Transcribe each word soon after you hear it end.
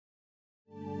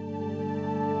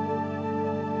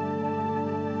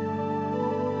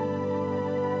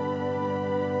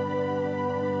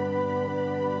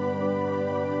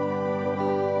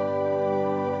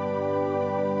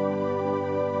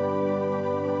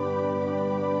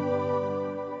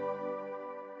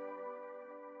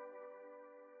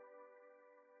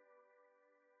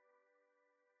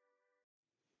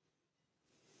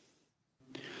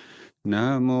นะ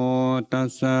โมตัส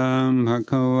สะภะ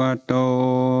คะวะโต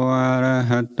อะระ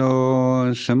หะโต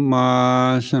สัมมา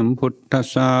สัมพุทธัส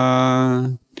สะ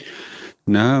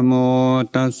นะโม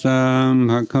ตัสสะ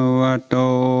ภะคะวะโต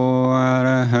อะร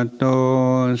ะหะโต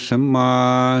สัมมา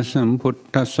สัมพุท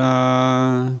ธัสสะ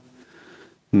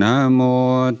นะโม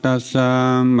ตัสสะ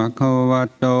ภะคะวะ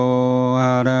โตอ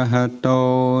ะระหะโต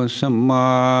สัมมา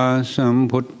สัม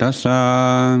พุทธัสสะ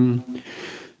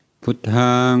พุท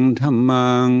ธังธัมมั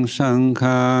งสัง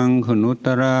ฆังคุณุต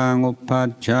รังอุปัช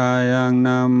ฌายังน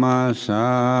ามาสา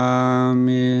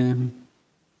มิ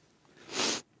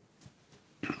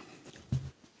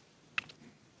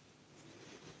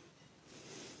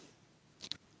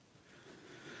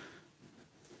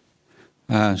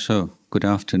So good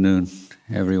afternoon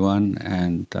everyone,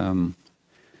 and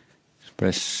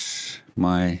express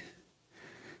my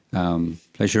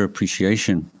pleasure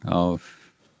appreciation of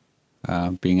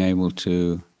being able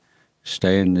to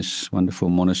stay in this wonderful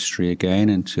monastery again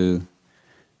and to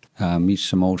meet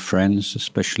some old friends,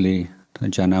 especially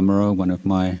Ajahn Jayasaro, one of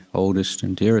my oldest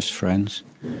and dearest friends,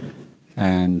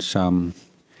 and some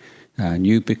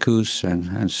new bhikkhus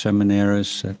and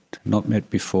seminaries that not met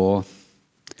before,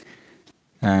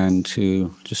 and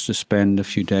just to spend a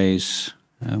few days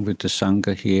with the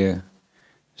Sangha here.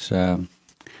 It's a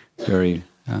very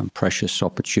precious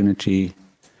opportunity,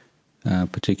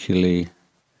 particularly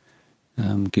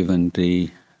given the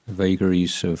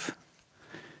vagaries of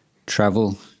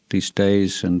travel these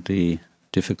days and the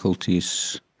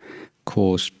difficulties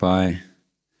caused by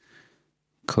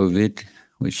COVID,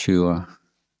 which you are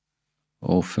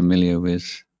all familiar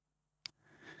with.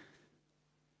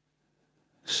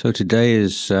 So today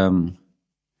is a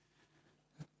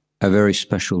very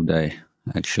special day,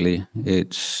 actually.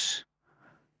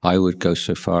 I would go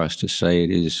so far as to say it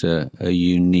is a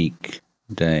unique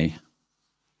day.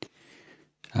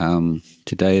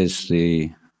 Today is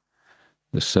the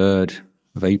 3rd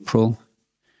of April,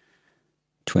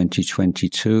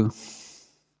 2022.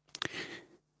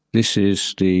 This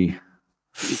is the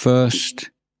first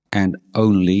and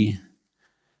only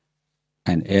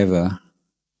and ever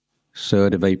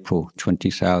 3rd of April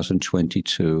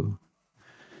 2022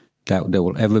 that there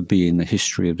will ever be in the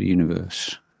history of the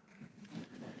universe.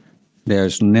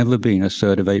 There's never been a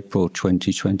 3rd of April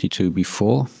 2022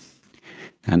 before,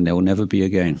 and there will never be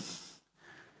again.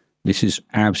 This is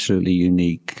absolutely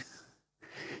unique.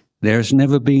 There's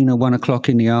never been a 1 o'clock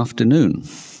in the afternoon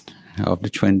of the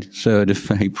 3rd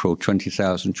of April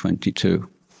 2022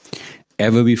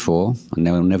 ever before, and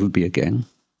there will never be again.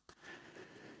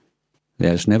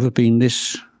 There's never been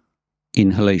this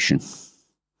inhalation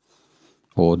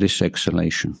or this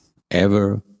exhalation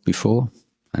ever before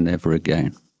and ever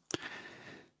again.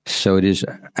 So it is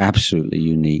an absolutely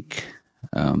unique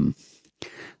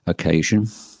occasion,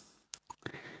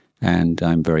 and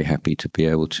I'm very happy to be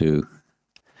able to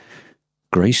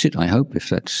grace it, I hope, if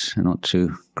that's not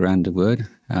too grand a word,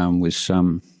 with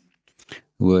some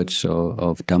words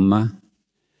of Dhamma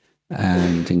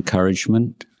and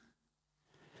encouragement.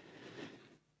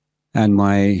 And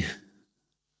my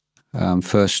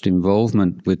first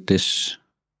involvement with this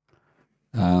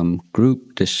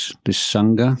group, this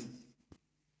Sangha,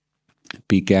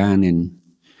 began in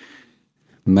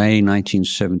May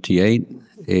 1978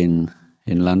 in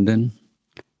London,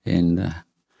 in the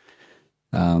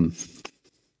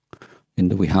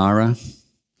Vihara,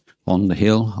 on the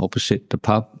hill opposite the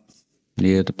pub,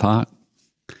 near the park,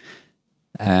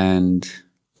 and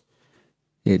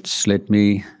it's led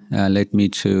me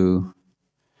to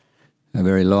a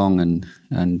very long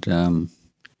and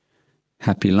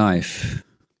happy life.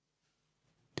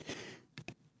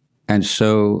 And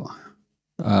so,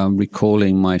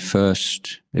 recalling my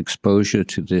first exposure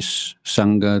to this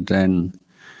Sangha, then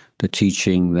the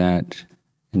teaching that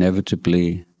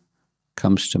inevitably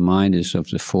comes to mind is of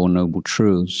the Four Noble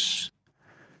Truths,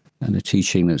 and the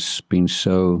teaching that's been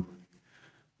so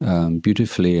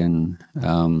beautifully and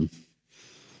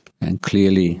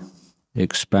clearly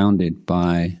expounded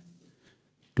by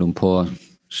Lumpur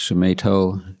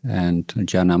Sumeto and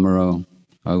Ajahn Jayasaro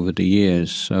over the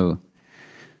years. So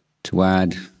to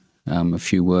add a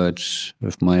few words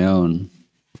of my own,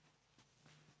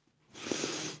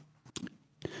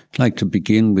 I'd like to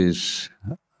begin with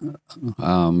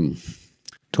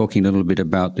talking a little bit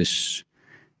about this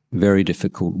very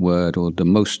difficult word, or the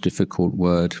most difficult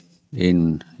word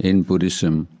in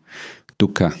Buddhism,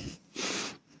 dukkha.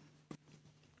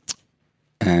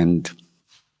 And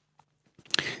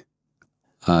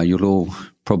you'll all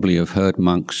probably have heard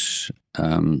monks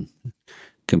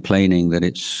complaining that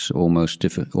it's almost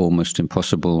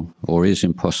impossible, or is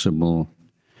impossible,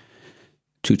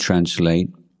 to translate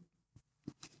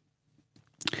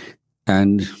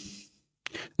And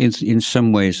in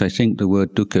some ways, I think the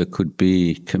word dukkha could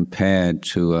be compared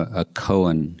to a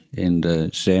koan in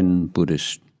the Zen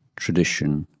Buddhist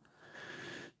tradition,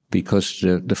 because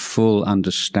the full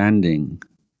understanding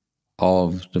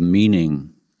of the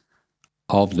meaning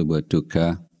of the word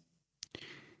dukkha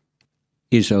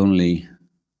is only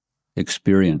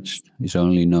experienced, is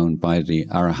only known by the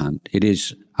arahant. It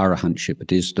is arahantship,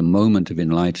 it is the moment of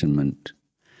enlightenment,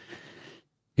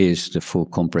 is the full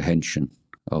comprehension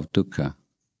of dukkha.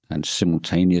 And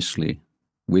simultaneously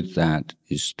with that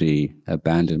is the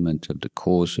abandonment of the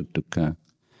cause of dukkha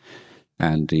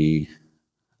and the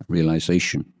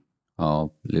realization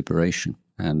of liberation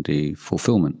and the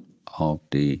fulfillment of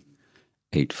the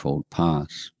Eightfold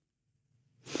Path.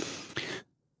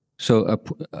 So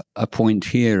a point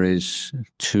here is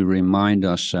to remind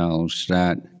ourselves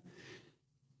that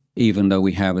even though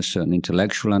we have a certain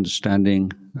intellectual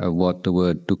understanding of what the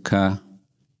word dukkha,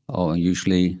 or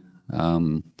usually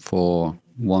for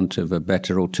want of a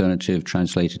better alternative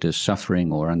translated as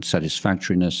suffering or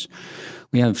unsatisfactoriness,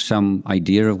 we have some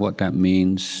idea of what that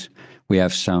means. We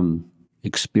have some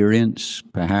experience,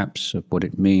 perhaps, of what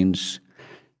it means,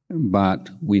 but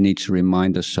we need to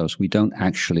remind ourselves we don't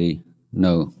actually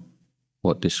know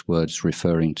what this word's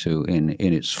referring to in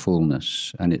its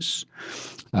fullness and its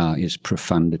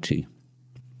profundity.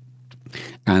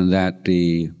 And that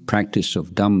the practice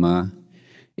of Dhamma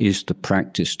is the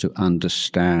practice to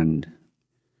understand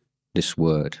this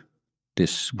word,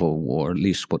 or at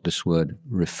least what this word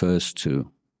refers to.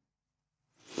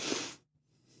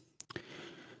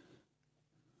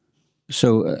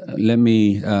 So let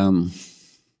me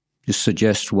just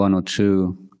suggest one or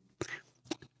two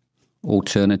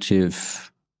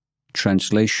alternative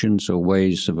translations or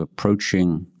ways of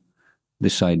approaching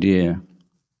this idea.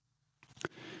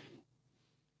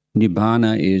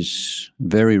 Nibbana is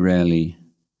very rarely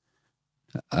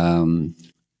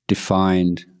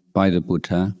defined by the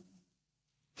Buddha,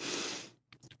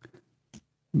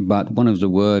 but one of the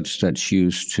words that's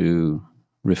used to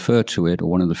refer to it, or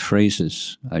one of the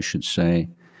phrases, I should say,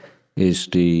 is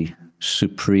the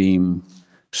supreme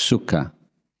sukha,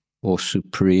 or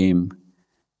supreme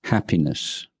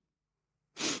happiness.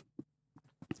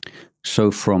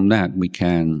 So from that we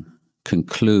can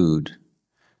conclude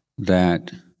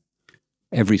that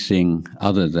everything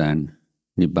other than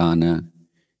Nibbana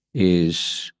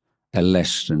is a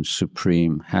less than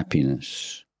supreme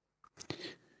happiness.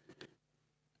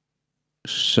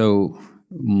 So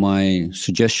my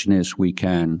suggestion is we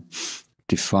can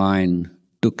define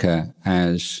dukkha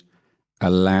as a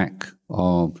lack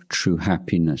of true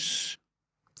happiness.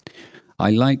 I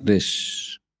like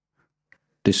this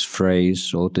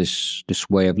phrase, or this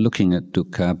way of looking at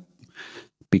dukkha,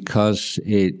 because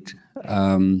it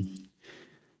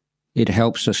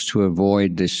helps us to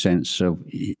avoid this sense of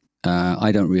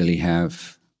I don't really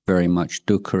have very much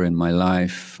dukkha in my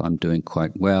life. I'm doing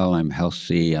quite well. I'm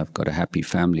healthy. I've got a happy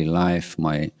family life.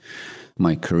 My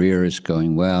career is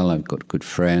going well. I've got good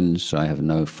friends. I have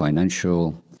no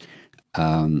financial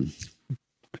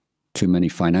too many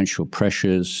financial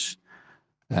pressures.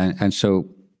 And so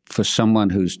for someone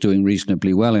who's doing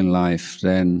reasonably well in life,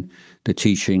 then the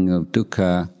teaching of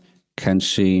dukkha can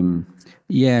seem,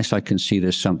 yes, I can see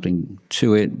there's something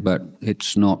to it, but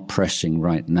it's not pressing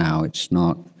right now. It's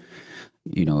not,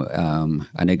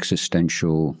 an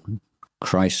existential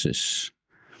crisis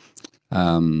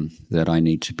that I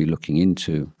need to be looking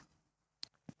into.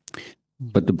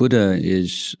 But the Buddha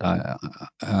is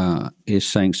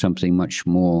saying something much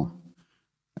more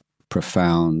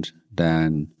profound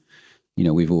than,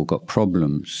 we've all got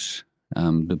problems.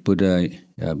 The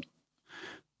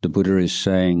Buddha is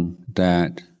saying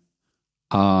that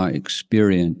our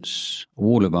experience,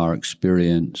 all of our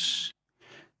experience,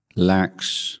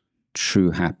 lacks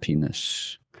true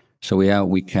happiness. So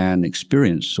we can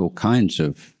experience all kinds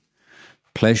of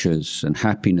pleasures and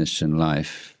happiness in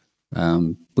life.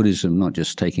 Buddhism not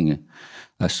just taking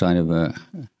a sign of a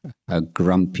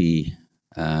grumpy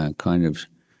kind of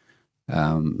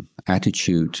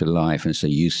attitude to life and say,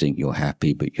 you think you're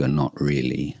happy, but you're not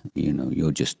really.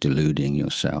 You're just deluding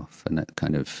yourself, and that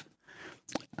kind of.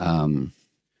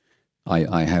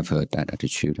 I have heard that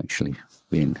attitude actually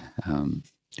being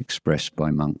expressed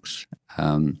by monks.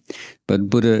 But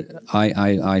Buddha,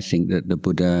 I think that the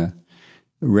Buddha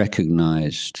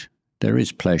recognized there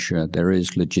is pleasure, there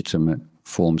is legitimate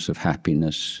forms of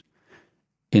happiness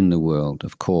in the world,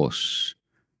 of course,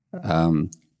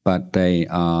 but they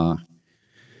are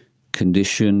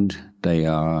conditioned, they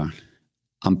are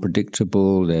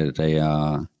unpredictable, they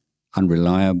are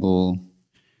unreliable,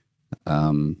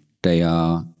 they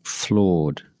are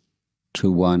flawed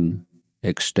to one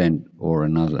extent or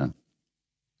another.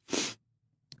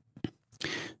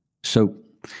 So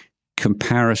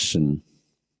comparison,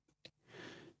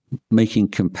 making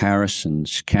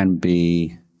comparisons can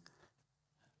be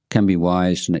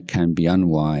wise and it can be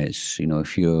unwise. You know,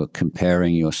 if you're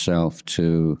comparing yourself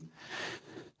to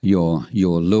your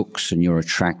looks and your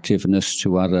attractiveness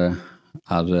to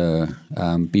other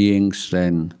beings,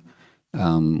 then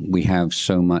we have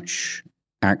so much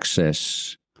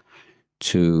access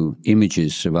to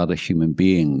images of other human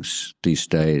beings these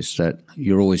days that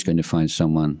you're always going to find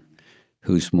someone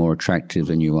who's more attractive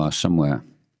than you are somewhere,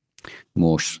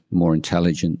 more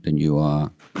intelligent than you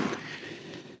are.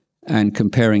 And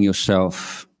comparing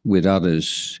yourself with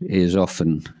others is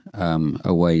often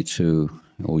a way to,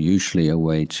 or usually a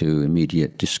way to,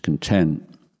 immediate discontent.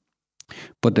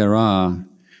 But there are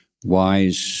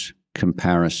wise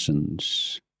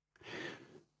comparisons.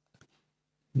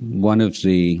 One of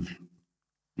the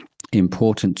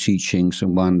important teachings,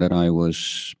 and one that I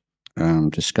was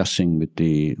discussing with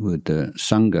the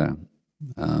Sangha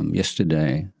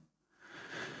yesterday,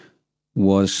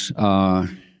 was our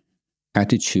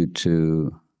attitude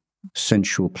to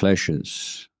sensual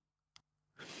pleasures.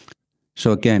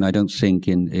 So again, I don't think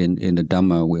in the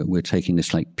Dhamma we're taking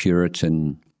this like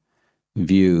Puritan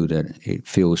view that it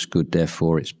feels good,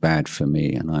 therefore it's bad for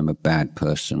me, and I'm a bad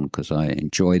person because I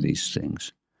enjoy these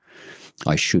things.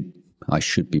 I should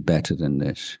be better than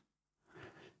this.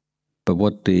 But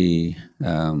what the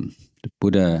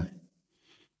Buddha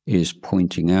is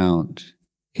pointing out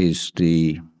is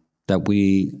that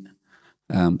we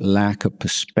lack a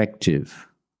perspective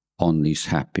on these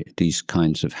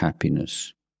kinds of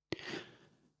happiness,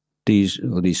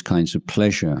 these kinds of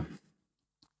pleasure.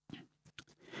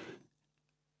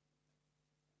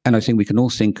 And I think we can all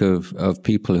think of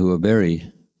people who are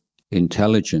very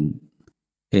intelligent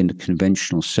in the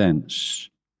conventional sense,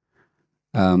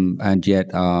 and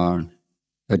yet are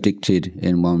addicted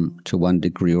to one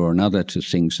degree or another to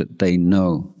things that they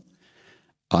know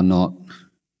are not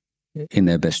in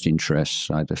their best interests,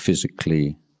 either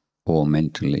physically or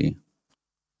mentally.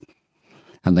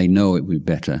 And they know it would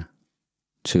be better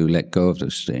to let go of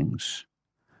those things,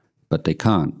 but they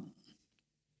can't.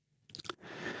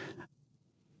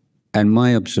 And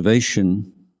my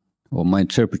observation or my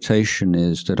interpretation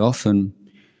is that often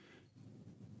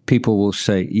people will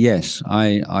say, yes,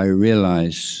 I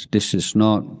realize this is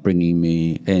not bringing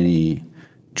me any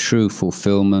true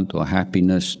fulfillment or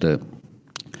happiness, that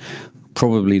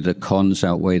probably the cons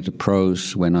outweigh the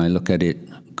pros when I look at it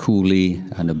coolly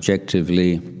and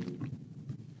objectively,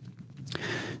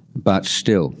 but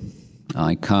still,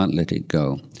 I can't let it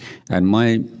go. And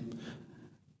my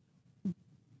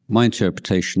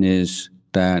interpretation is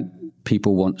that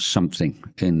people want something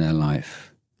in their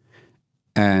life.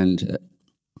 And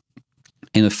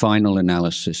in a final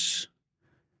analysis,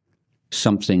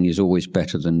 something is always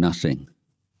better than nothing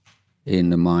in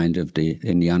the mind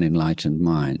in the unenlightened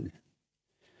mind.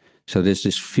 So there's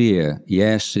this fear,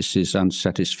 yes, this is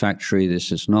unsatisfactory,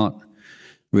 this is not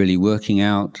really working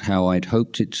out how I'd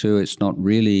hoped it to, it's not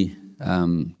really,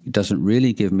 it doesn't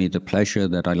really give me the pleasure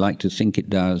that I like to think it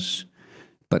does,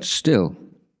 but still,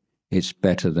 it's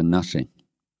better than nothing.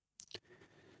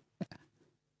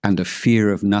 And the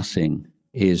fear of nothing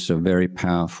is a very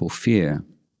powerful fear.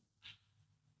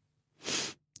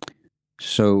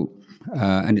 So,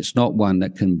 and it's not one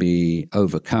that can be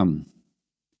overcome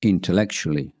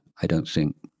intellectually, I don't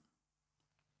think.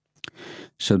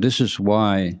 So this is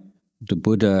why the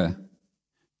Buddha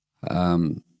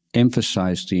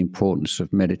emphasized the importance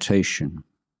of meditation.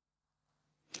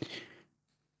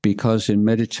 Because in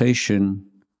meditation,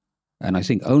 and I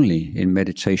think only in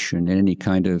meditation, in any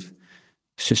kind of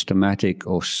systematic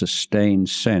or sustained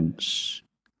sense,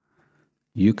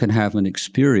 you can have an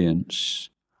experience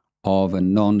of a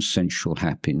non-sensual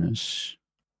happiness,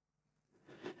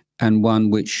 and one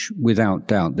which, without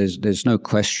doubt, there's no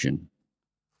question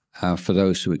for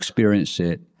those who experience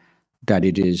it, that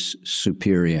it is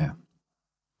superior.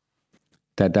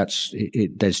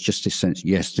 There's just this sense,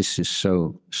 yes, this is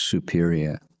so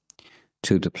superior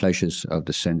to the pleasures of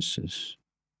the senses.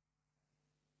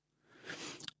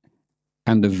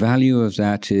 And the value of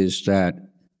that is that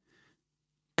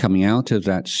coming out of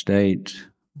that state,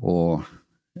 or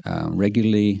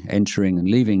regularly entering and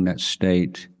leaving that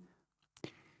state,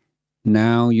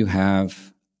 now you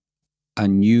have a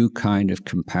new kind of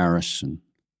comparison.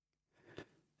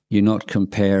 You're not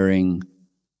comparing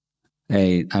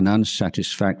an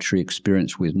unsatisfactory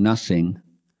experience with nothing,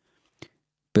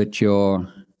 but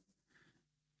you're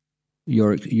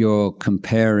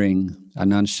comparing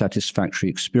an unsatisfactory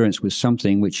experience with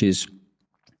something which is,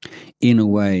 in a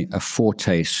way, a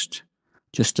foretaste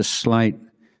just a slight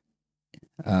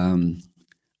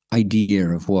idea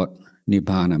of what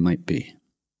Nibbana might be.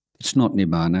 It's not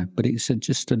Nibbana, but it's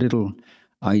just a little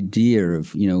idea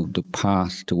of, the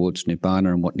path towards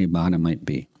Nibbana and what Nibbana might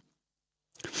be.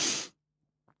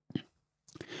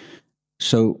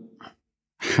 So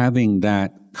having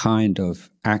that kind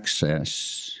of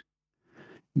access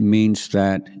means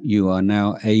that you are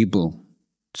now able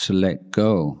to let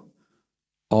go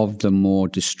of the more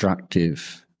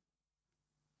destructive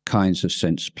kinds of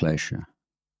sense pleasure,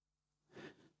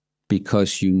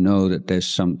 because you know that there's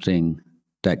something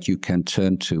that you can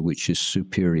turn to which is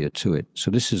superior to it. So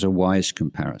this is a wise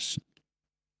comparison.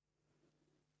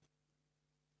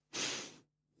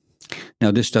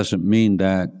 Now, this doesn't mean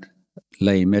that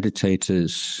lay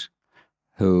meditators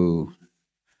who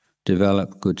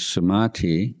develop good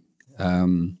samadhi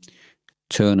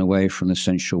turn away from the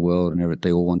sensual world and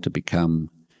they all want to become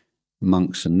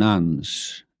monks and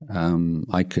nuns.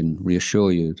 I can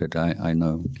reassure you that I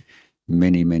know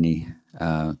many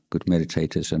good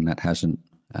meditators, and that hasn't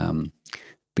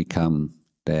become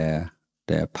their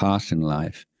path in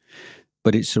life.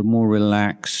 But it's a more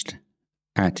relaxed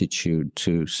attitude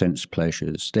to sense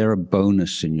pleasures. They're a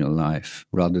bonus in your life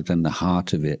rather than the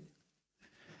heart of it.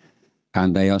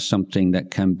 And they are something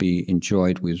that can be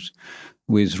enjoyed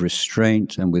with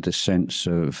restraint and with a sense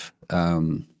of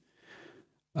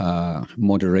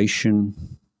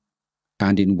moderation,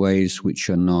 and in ways which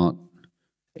are not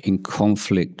in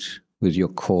conflict with your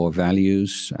core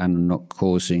values and not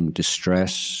causing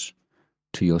distress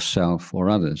to yourself or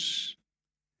others.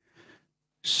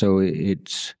 So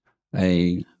it's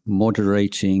a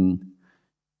moderating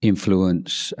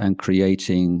influence and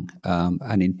creating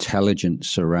an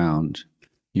intelligence around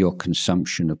your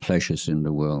consumption of pleasures in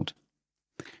the world,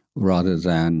 rather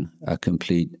than a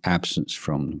complete absence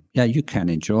from them. Yeah, you can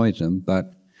enjoy them,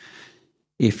 but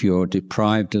if you're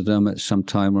deprived of them at some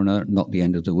time or another, not the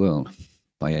end of the world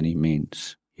by any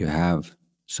means. You have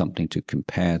something to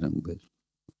compare them with.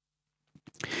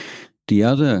 The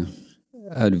other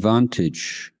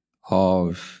advantage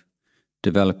of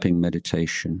developing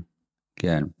meditation,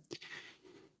 again,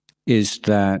 is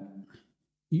that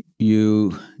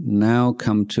you now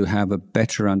come to have a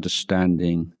better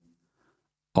understanding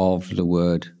of the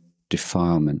word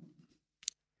defilement.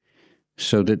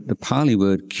 So that the Pali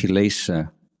word kilesa,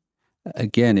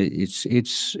 again, it's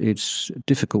a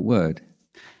difficult word.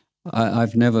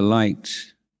 I've never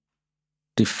liked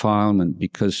defilement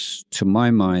because, to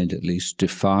my mind at least,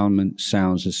 defilement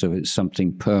sounds as though it's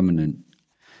something permanent.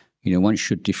 Once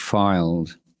you're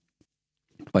defiled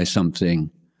by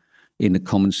something, in the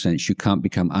common sense, you can't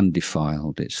become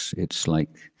undefiled. It's like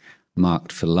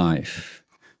marked for life.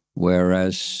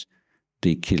 Whereas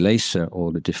the kilesa,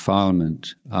 or the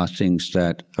defilement, are things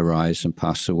that arise and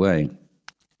pass away,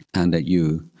 and that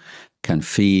you can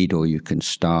feed, or you can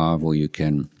starve, or you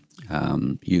can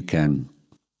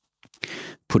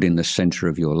put in the center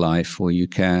of your life, or you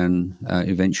can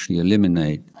eventually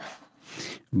eliminate.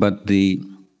 But the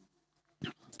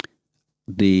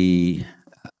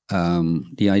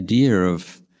idea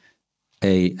of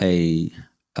a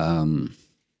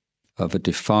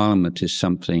defilement is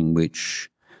something which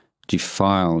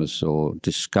defiles or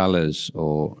discolors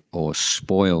or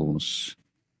spoils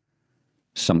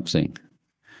something.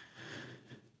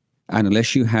 And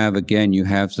unless you have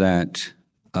that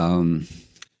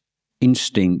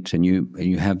instinct, and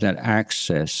you have that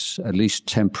access, at least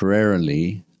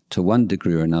temporarily, to one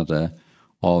degree or another,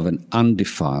 of an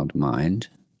undefiled mind,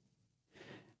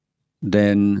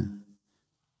 then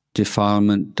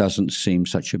defilement doesn't seem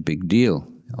such a big deal.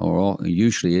 Or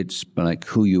usually it's like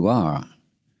who you are.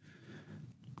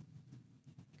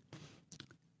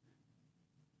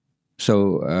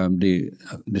 So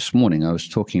this morning I was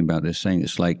talking about this, saying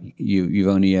it's like you've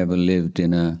only ever lived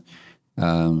in a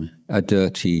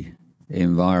dirty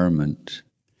environment,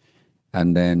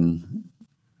 and then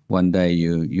one day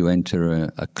you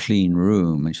enter a clean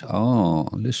room and say, oh,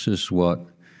 this is what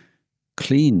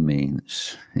clean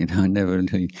means. And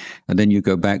then you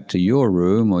go back to your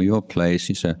room or your place,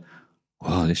 you say,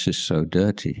 wow, this is so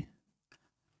dirty.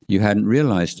 You hadn't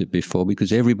realized it before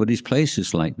because everybody's place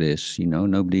is like this.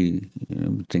 Nobody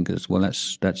thinks, well,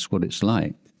 that's what it's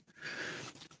like.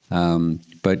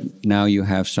 But now you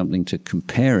have something to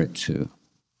compare it to.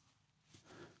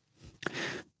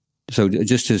 So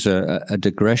just as a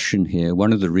digression here,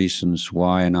 one of the reasons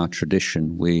why in our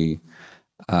tradition we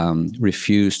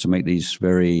refuse to make these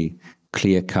very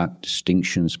clear-cut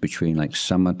distinctions between like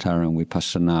samatha and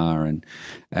vipassana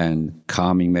and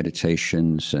calming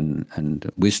meditations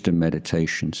and wisdom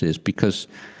meditations is because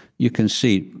you can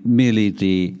see merely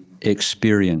the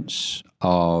experience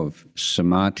of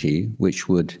samadhi, which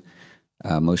would,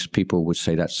 most people would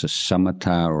say that's a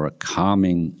samatha or a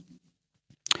calming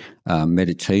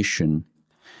meditation,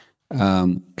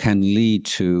 can lead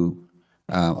to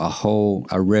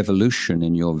a revolution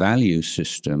in your value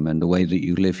system and the way that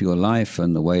you live your life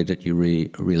and the way that you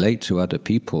relate to other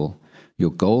people,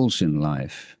 your goals in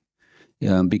life,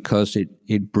 because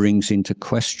it brings into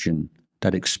question,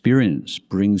 that experience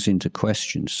brings into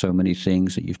question so many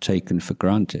things that you've taken for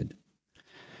granted.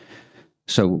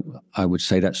 So I would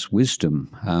say that's wisdom,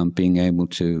 being able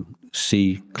to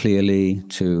see clearly,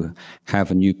 to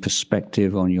have a new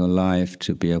perspective on your life,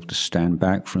 to be able to stand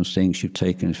back from things you've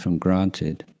taken for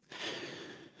granted.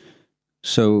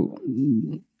 So,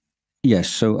 yes,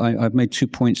 so I've made 2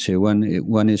 points here.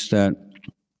 One is that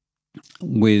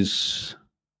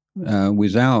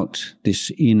without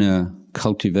this inner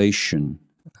cultivation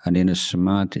and inner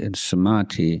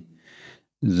samadhi,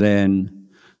 then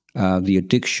the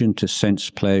addiction to sense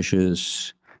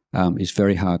pleasures is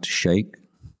very hard to shake.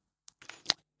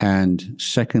 And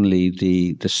secondly,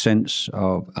 the sense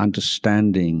of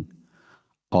understanding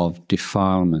of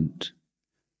defilement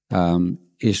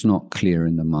is not clear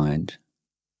in the mind.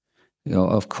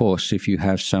 Of course, if you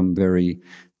have some very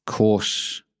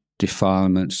coarse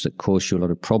defilements that cause you a lot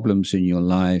of problems in your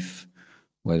life,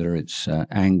 whether it's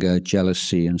anger,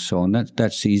 jealousy, and so on,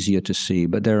 that's easier to see.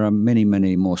 But there are many,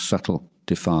 many more subtle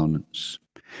defilements.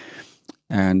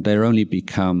 And they only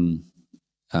become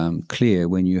clear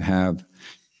when you have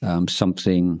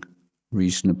something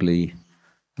reasonably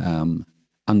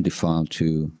undefiled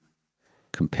to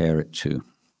compare it to.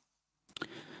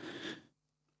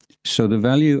 So the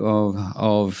value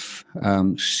of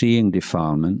seeing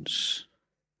defilements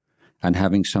and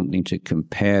having something to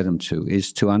compare them to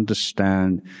is to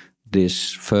understand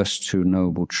this first two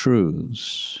noble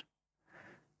truths.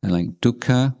 And like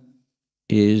dukkha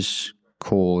is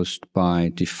caused by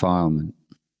defilement.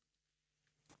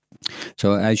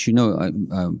 So as you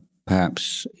know,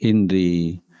 perhaps in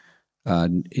the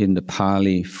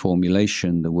Pali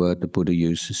formulation, the word the Buddha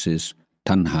uses is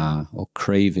tanha, or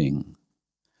craving.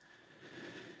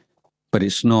 But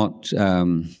it's not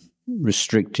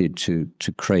restricted to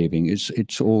craving.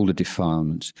 It's all the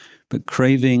defilements. But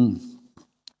craving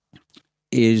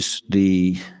is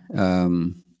the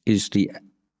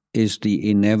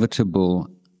inevitable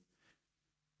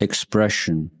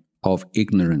expression of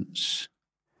ignorance.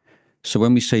 So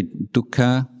when we say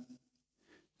dukkha,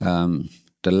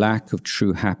 the lack of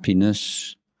true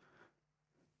happiness,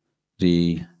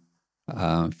 the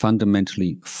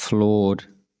fundamentally flawed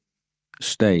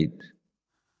state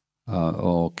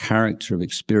or character of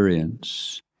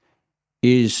experience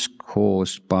is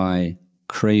caused by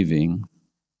craving,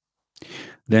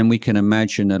 then we can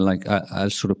imagine a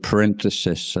sort of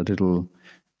parenthesis, a little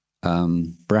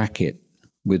bracket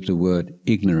with the word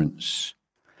ignorance.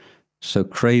 So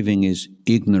craving is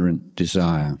ignorant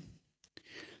desire.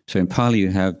 So in Pali you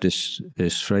have this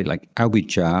phrase like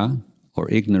avijja, or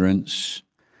ignorance,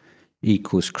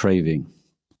 equals craving.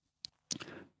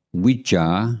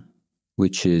 Vijja,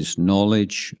 which is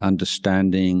knowledge,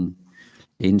 understanding,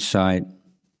 insight,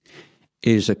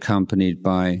 is accompanied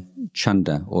by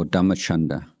chanda or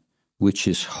dhammachanda, which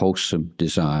is wholesome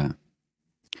desire.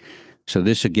 So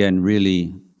this again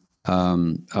really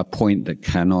a point that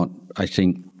cannot, I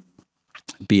think,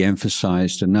 be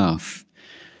emphasized enough,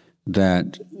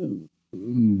 that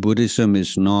Buddhism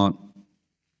is not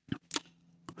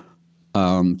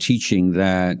teaching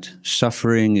that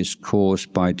suffering is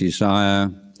caused by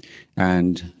desire,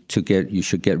 and you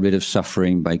should get rid of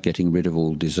suffering by getting rid of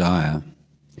all desire.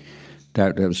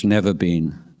 That has never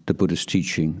been the Buddhist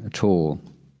teaching at all.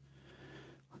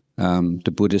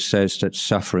 The Buddha says that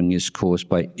suffering is caused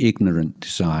by ignorant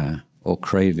desire or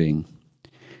craving.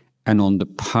 And on the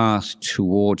path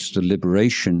towards the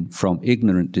liberation from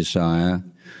ignorant desire,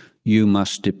 you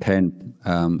must depend,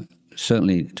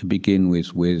 certainly to begin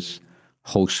with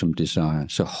wholesome desire.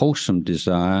 So wholesome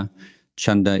desire,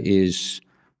 chanda, is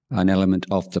an element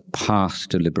of the path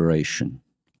to liberation.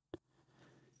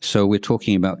 So we're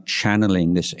talking about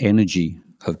channeling this energy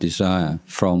of desire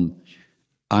from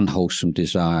unwholesome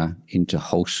desire into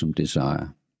wholesome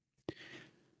desire.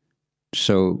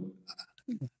 So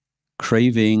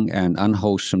craving and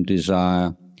unwholesome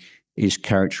desire is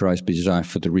characterized by desire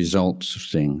for the results of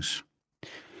things.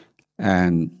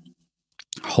 And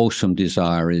wholesome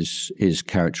desire is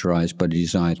characterized by the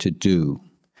desire to do.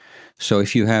 So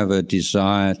if you have a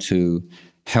desire to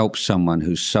help someone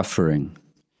who's suffering,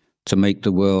 to make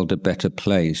the world a better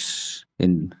place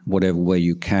in whatever way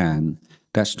you can,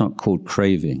 that's not called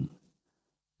craving.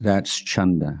 That's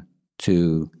chanda,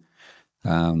 to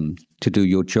to do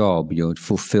your job, you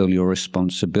fulfill your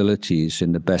responsibilities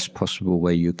in the best possible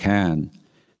way you can.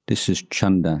 This is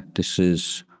chanda, this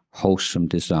is wholesome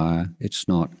desire. It's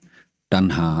not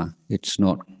tanha, it's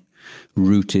not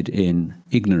rooted in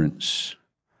ignorance.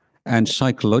 And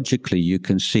psychologically, you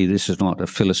can see this is not a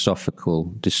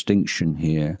philosophical distinction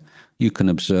here. You can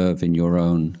observe in your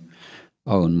own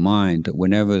mind that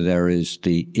whenever there is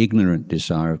the ignorant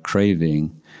desire of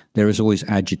craving, there is always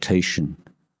agitation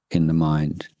in the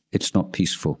mind. It's not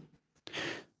peaceful.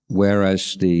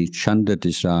 Whereas the chanda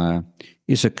desire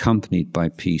is accompanied by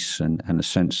peace and a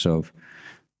sense of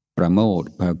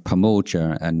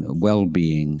pramodja and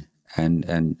well-being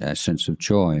and a sense of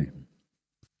joy.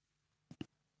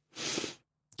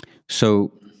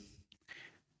 So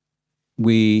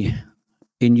in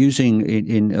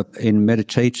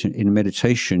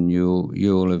meditation,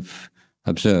 you'll have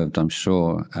observed, I'm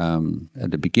sure,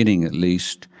 at the beginning at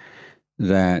least,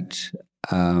 that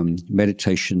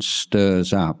meditation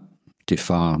stirs up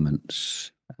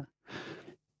defilements.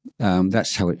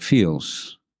 That's how it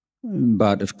feels.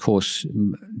 But of course,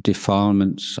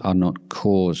 defilements are not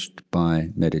caused by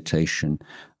meditation.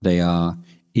 They are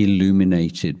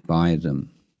illuminated by them.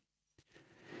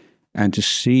 And to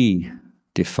see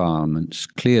defilements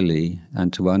clearly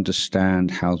and to understand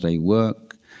how they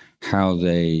work, how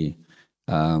they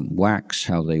wax,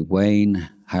 how they wane,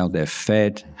 how they're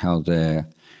fed, how they're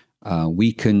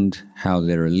weakened, how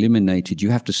they're eliminated, you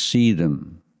have to see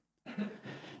them.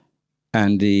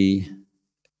 And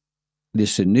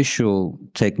this initial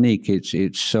technique,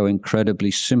 it's so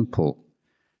incredibly simple,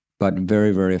 but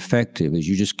very, very effective, is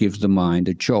you just give the mind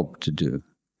a job to do.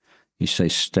 You say,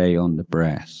 stay on the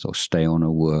breath, or stay on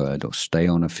a word, or stay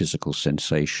on a physical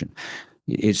sensation.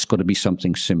 It's got to be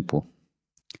something simple.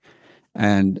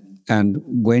 And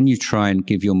when you try and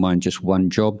give your mind just one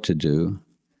job to do,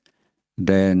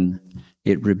 then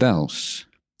it rebels.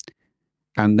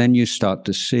 And then you start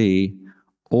to see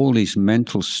all these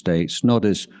mental states, not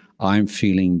as I'm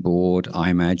feeling bored,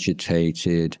 I'm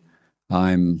agitated,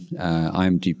 I'm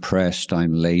depressed,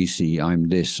 I'm lazy, I'm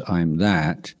this, I'm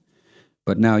that.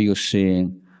 But now you're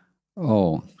seeing,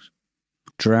 oh,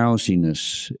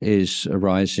 drowsiness is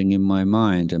arising in my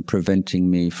mind and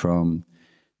preventing me from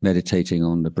meditating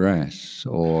on the breath,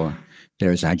 or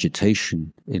there's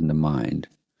agitation in the mind,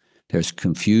 there's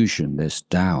confusion, there's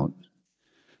doubt,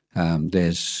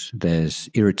 there's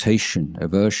irritation,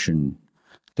 aversion,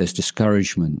 there's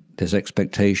discouragement, there's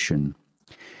expectation.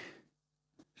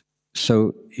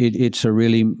 So it's a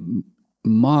really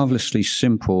marvelously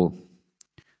simple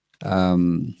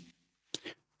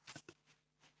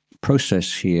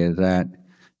process here, that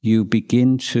you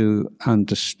begin to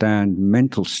understand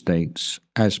mental states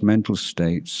as mental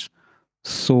states,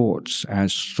 thoughts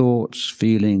as thoughts,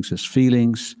 feelings as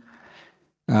feelings,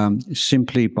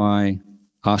 simply by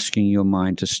asking your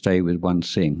mind to stay with one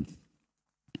thing.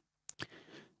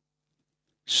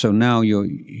 So now you've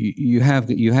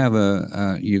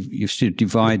still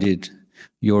divided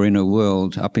your inner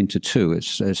world up into two.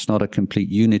 It's not a complete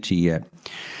unity yet,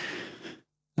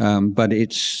 but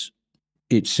it's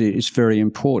very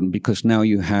important, because now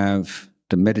you have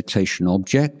the meditation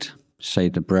object, say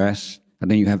the breath, and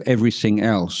then you have everything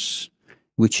else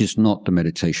which is not the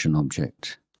meditation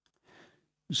object.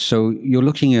 So you're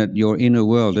looking at your inner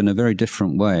world in a very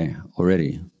different way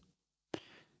already.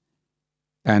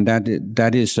 And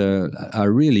that is a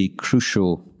really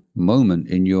crucial moment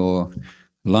in your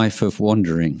life of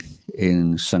wandering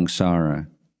in samsara,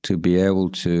 to be able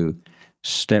to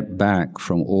step back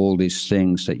from all these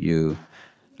things that you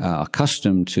are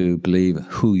accustomed to believe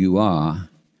who you are,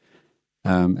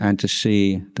 and to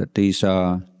see that these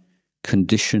are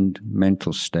conditioned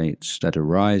mental states that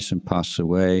arise and pass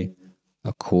away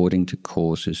according to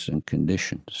causes and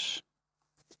conditions.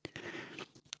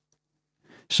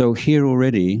 So here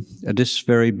already, at this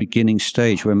very beginning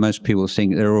stage, where most people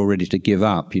think they're all ready to give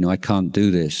up, I can't do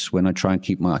this. When I try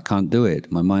and I can't do it.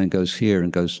 My mind goes here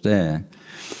and goes there,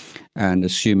 and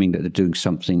assuming that they're doing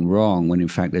something wrong, when in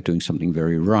fact they're doing something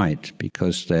very right,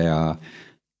 because they are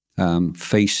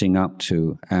facing up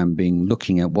to and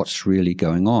looking at what's really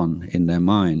going on in their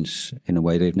minds in a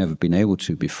way they've never been able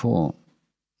to before.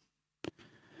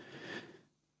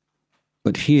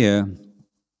 But here,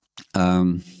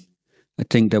 I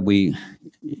think that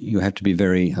you have to be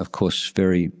very, of course,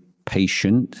 very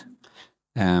patient,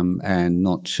 and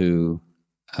not to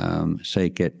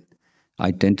get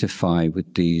identified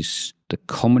with the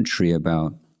commentary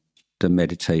about the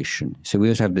meditation. So we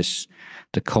always have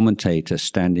the commentator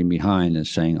standing behind and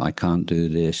saying, I can't do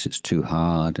this, it's too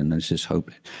hard, and this is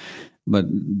hopeless. But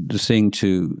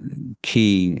the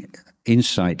key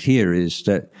insight here is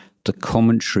that the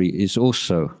commentary is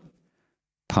also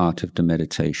part of the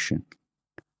meditation.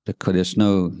 There's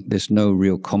no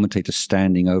real commentator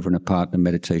standing over and apart the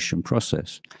meditation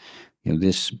process. You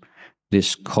know,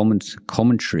 this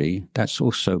commentary, that's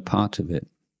also part of it.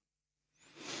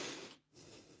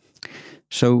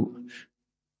 So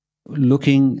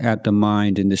looking at the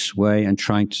mind in this way and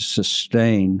trying to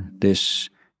sustain this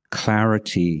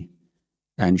clarity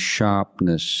and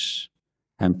sharpness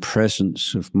and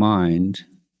presence of mind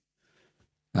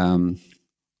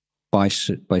by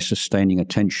sustaining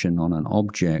attention on an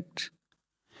object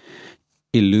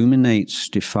illuminates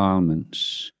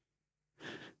defilements.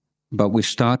 But we're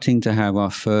starting to have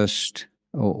our first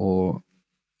or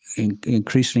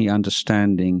increasingly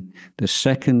understanding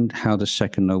how the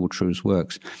second noble truth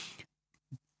works.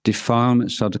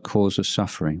 Defilements are the cause of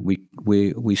suffering.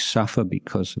 We suffer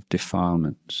because of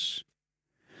defilements.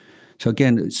 So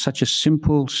again, it's such a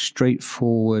simple,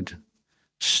 straightforward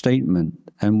statement,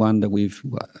 and one that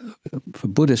for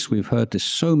Buddhists, we've heard this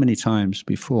so many times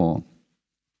before.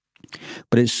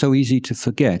 But it's so easy to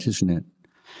forget, isn't it?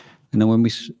 And then when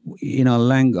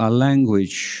our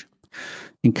language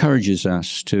encourages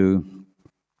us to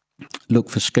look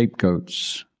for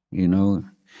scapegoats, you know.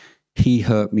 He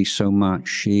hurt me so much.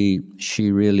 She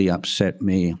really upset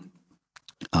me.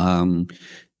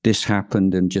 This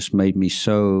happened and just made me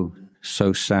so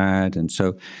sad. And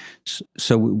so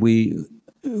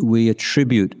we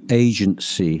attribute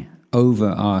agency over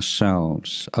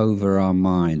ourselves, over our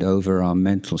mind, over our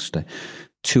mental state,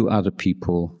 to other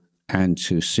people and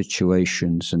to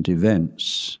situations and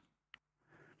events.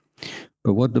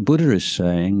 But what the Buddha is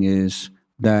saying is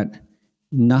that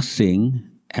nothing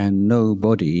and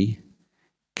nobody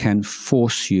can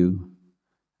force you,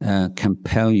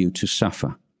 compel you to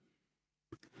suffer.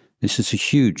 This is a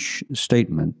huge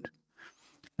statement,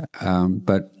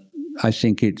 but I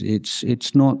think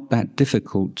it's not that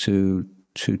difficult to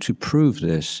prove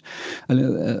this.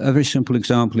 A very simple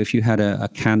example: if you had a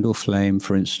candle flame,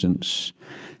 for instance,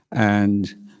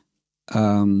 and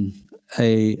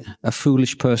a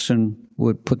foolish person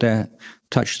would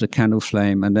touch the candle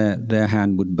flame and their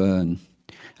hand would burn.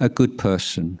 A good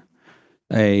person,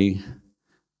 a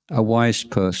wise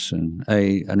person,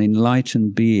 an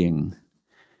enlightened being,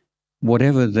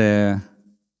 whatever their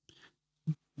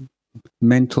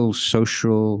mental,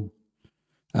 social,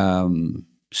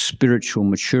 spiritual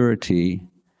maturity,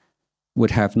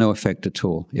 would have no effect at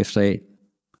all. If they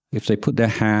put their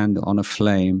hand on a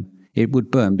flame, it would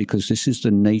burn, because this is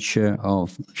the nature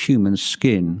of human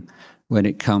skin when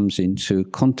it comes into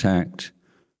contact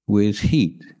with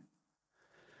heat.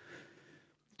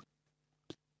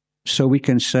 So we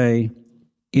can say,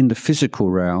 in the physical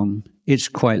realm, it's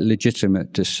quite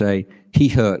legitimate to say, he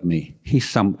hurt me, he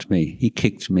thumped me, he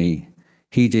kicked me,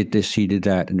 he did this, he did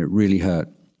that, and it really hurt.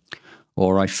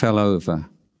 Or I fell over,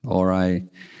 or I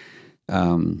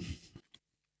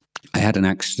had an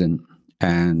accident,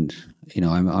 and you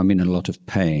know I'm in a lot of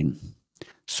pain.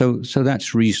 So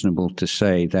that's reasonable to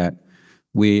say that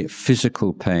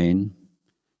physical pain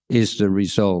is the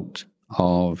result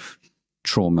of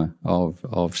trauma,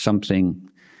 of something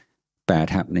bad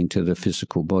happening to the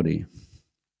physical body.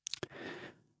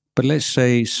 But let's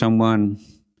say someone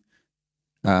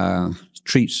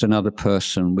treats another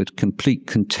person with complete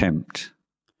contempt,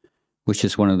 which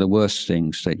is one of the worst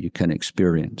things that you can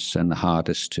experience and the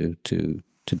hardest to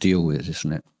deal with,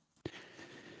 isn't it?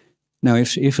 Now,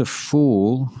 if a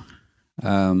fool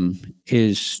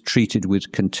is treated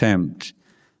with contempt,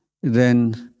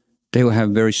 then they will have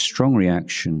very strong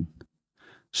reaction.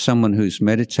 Someone who's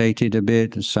meditated a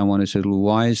bit, someone who's a little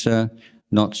wiser,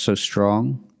 not so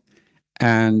strong,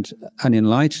 and an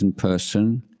enlightened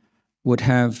person would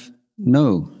have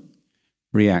no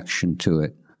reaction to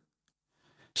it.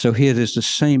 So here there's the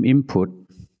same input,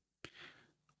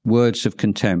 words of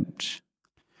contempt,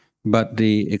 but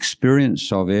the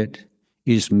experience of it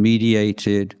is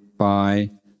mediated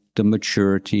by the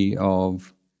maturity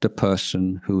of the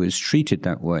person who is treated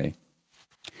that way.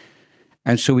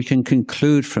 And so we can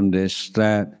conclude from this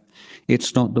that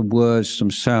it's not the words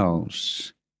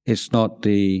themselves, it's not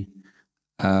the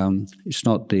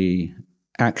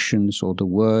actions or the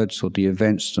words or the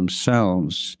events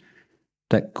themselves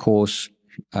that cause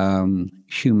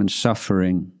human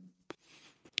suffering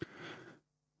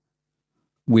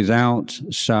without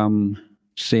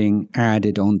something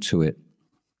added onto it.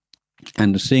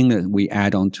 And the thing that we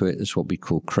add onto it is what we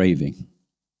call craving.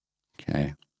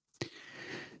 Okay.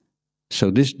 So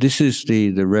this is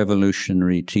the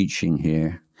revolutionary teaching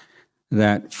here,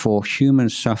 that for human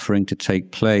suffering to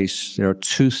take place, there are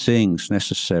two things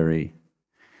necessary.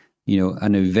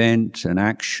 an event, an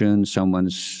action, someone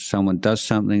does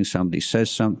something, somebody says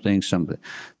something,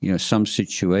 some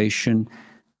situation.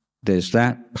 There's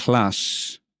that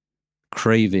plus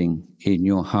craving in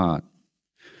your heart.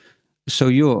 So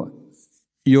your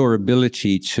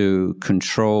ability to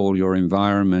control your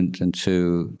environment and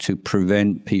to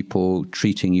prevent people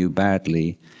treating you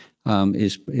badly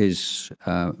is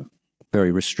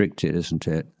very restricted, isn't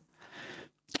it?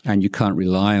 And you can't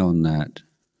rely on that.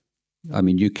 I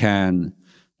mean, you can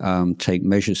take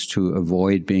measures to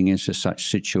avoid being into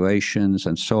such situations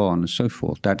and so on and so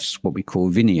forth. That's what we call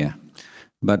vinaya.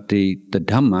 But the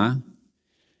Dhamma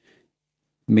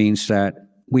means that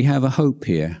we have a hope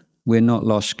here. We're not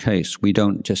lost case. We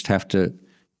don't just have to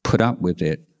put up with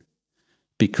it,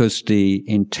 because the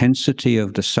intensity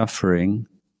of the suffering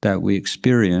that we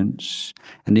experience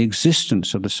and the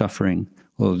existence of the suffering,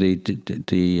 or the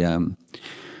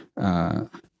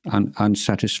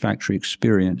unsatisfactory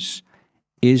experience,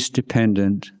 is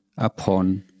dependent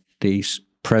upon the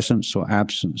presence or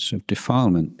absence of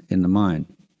defilement in the mind.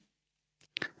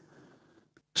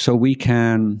 So we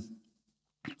can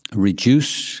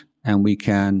reduce and we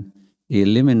can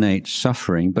eliminate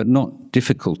suffering, but not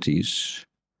difficulties.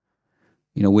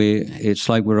 It's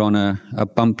like we're on a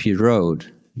bumpy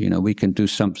road. We can do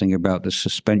something about the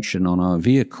suspension on our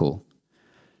vehicle.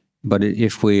 But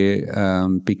if we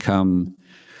become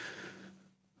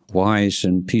wise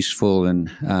and peaceful and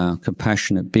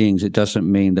compassionate beings, it doesn't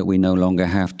mean that we no longer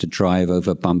have to drive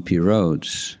over bumpy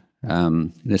roads.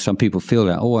 There's some people feel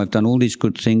that, I've done all these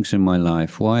good things in my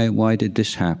life. Why did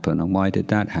this happen and why did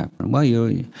that happen? Well,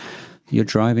 you're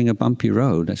driving a bumpy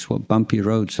road. That's what bumpy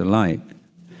roads are like.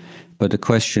 But the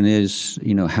question is,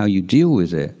 how you deal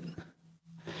with it.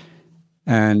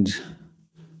 And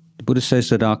the Buddha says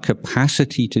that our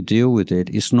capacity to deal with it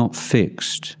is not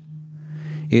fixed.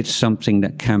 It's something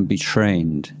that can be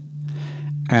trained.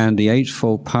 And the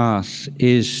Eightfold Path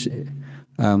is,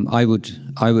 I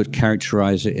would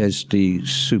characterize it as the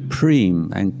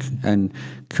supreme and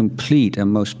complete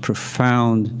and most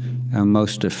profound and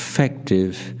most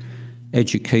effective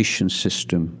education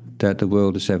system that the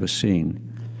world has ever seen.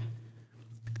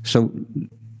 So,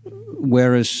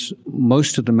 whereas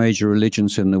most of the major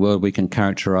religions in the world we can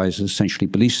characterize as essentially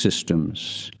belief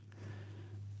systems,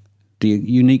 the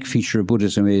unique feature of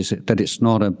Buddhism is that it's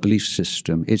not a belief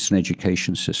system, it's an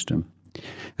education system.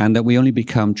 And that we only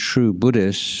become true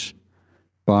Buddhists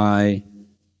by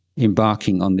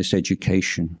embarking on this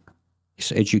education.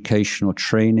 This educational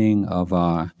training of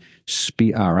our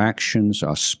actions,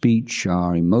 our speech,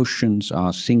 our emotions,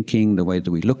 our thinking, the way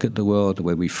that we look at the world, the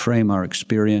way we frame our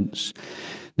experience.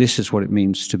 This is what it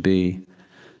means to be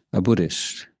a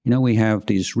Buddhist. We have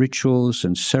these rituals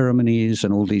and ceremonies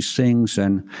and all these things,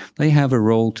 and they have a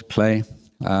role to play.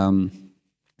 But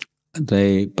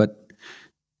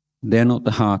they're not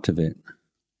the heart of it.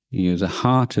 The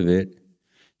heart of it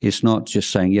is not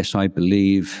just saying, yes, I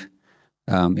believe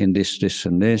in this, this,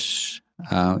 and this.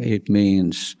 It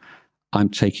means I'm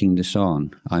taking this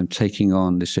on. I'm taking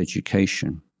on this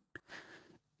education.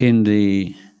 In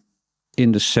the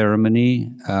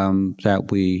ceremony that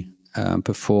we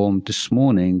performed this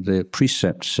morning, the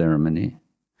precept ceremony,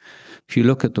 if you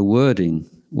look at the wording,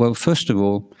 well, first of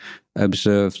all,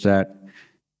 observe that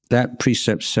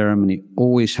precept ceremony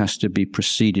always has to be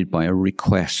preceded by a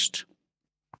request.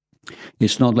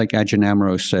 It's not like Ajahn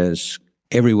Jayasaro says,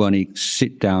 everyone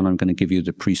sit down, I'm going to give you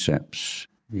the precepts,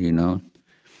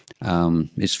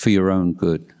 It's for your own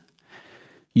good.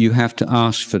 You have to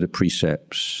ask for the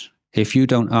precepts. If you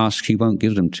don't ask, he won't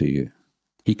give them to you.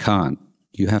 He can't.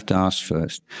 You have to ask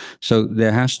first. So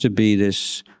there has to be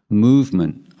this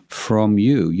movement from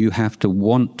you. You have to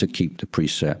want to keep the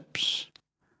precepts.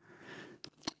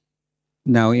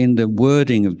 Now, in the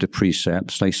wording of the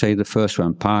precepts, they say the first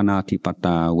one,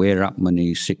 Panatipata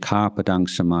Veramani Sikkhapadang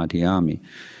Samadhiyami.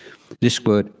 This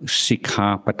word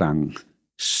Sikkhapadang,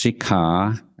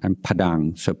 Sikkha and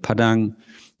Padang. So Padang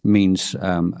means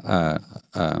an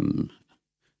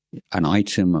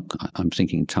item, I'm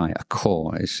thinking Thai, a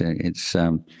core. It's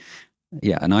an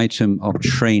item of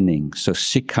training. So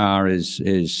Sikkha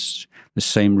is the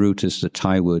same root as the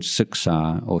Thai word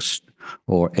Siksa,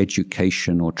 or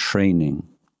education or training.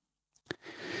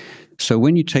 So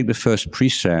when you take the first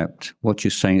precept, what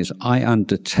you're saying is, I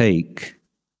undertake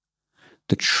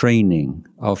the training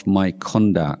of my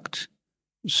conduct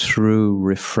through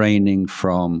refraining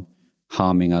from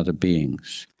harming other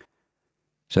beings.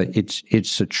 So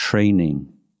it's a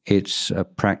training. It's a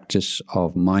practice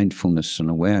of mindfulness and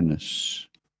awareness.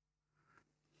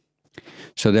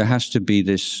 So there has to be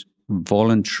this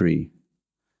voluntary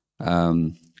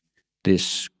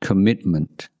this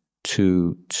commitment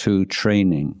to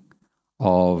training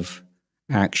of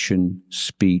action,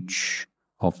 speech,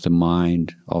 of the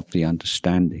mind, of the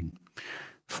understanding,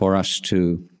 for us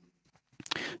to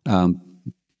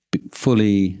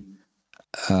fully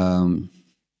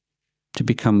to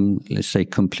become, let's say,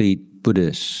 complete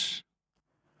Buddhists.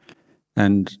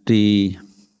 And the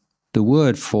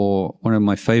word for, one of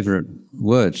my favorite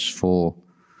words for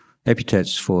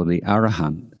epithets for the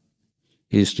Arahant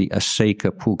is the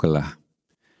Aseka Pugala,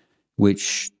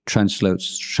 which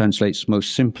translates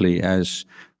most simply as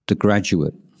the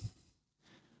graduate.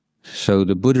 So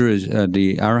the Buddha is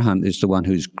the Arahant is the one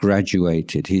who's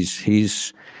graduated. He's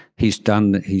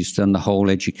done the whole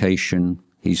education.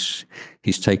 He's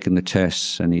taken the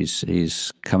tests and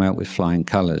he's come out with flying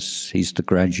colors. He's the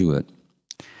graduate.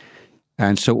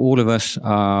 And so all of us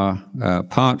are,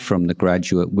 apart from the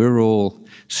graduate, we're all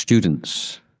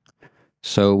students.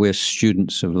 So we're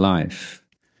students of life.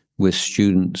 We're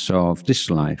students of this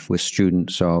life. We're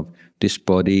students of this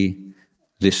body,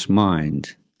 this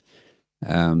mind.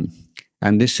 And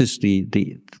this is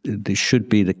this should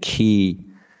be the key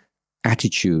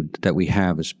attitude that we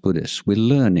have as Buddhists. We're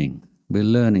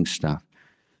learning stuff.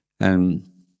 And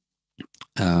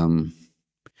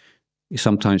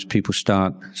sometimes people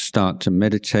start to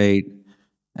meditate,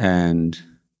 and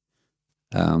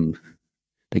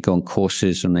they go on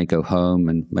courses and they go home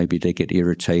and maybe they get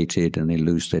irritated and they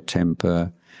lose their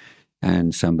temper,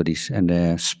 and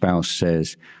their spouse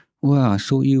says, "Well, I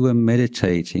thought you were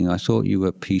meditating. I thought you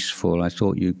were peaceful. I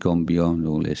thought you'd gone beyond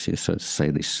all this." You sort of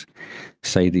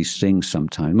say these things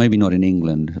sometimes. Maybe not in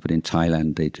England, but in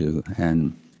Thailand they do.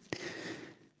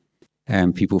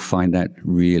 And people find that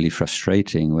really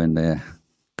frustrating when they're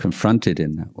confronted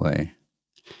in that way.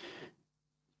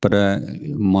 But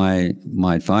my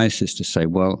advice is to say,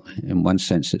 well, in one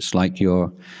sense, it's like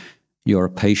you're a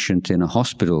patient in a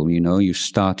hospital. You've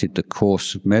started the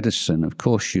course of medicine. Of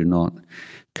course, you're not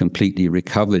completely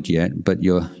recovered yet, but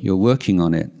you're working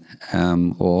on it.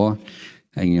 Or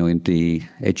in the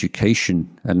education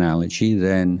analogy,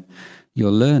 then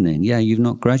you're learning. Yeah, you've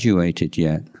not graduated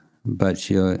yet, but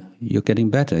you're getting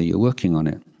better. You're working on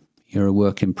it. You're a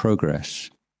work in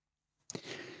progress.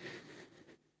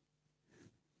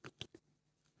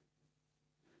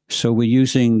 So we're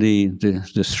using the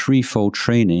threefold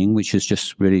training, which is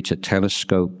just really to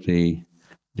telescope the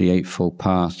Eightfold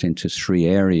Path into three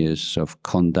areas of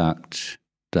conduct,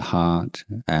 the heart,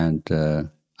 and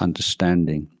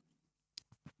understanding.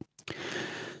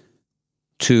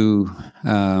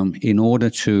 In order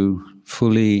to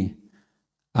fully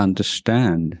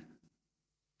understand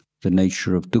the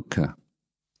nature of dukkha.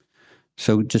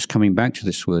 So just coming back to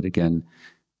this word again,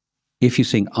 if you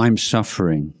think I'm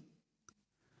suffering,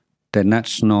 then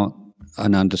that's not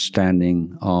an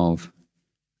understanding of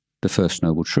the First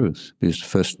Noble Truth, because the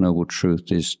First Noble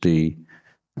Truth is the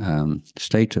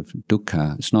state of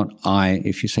dukkha. It's not I.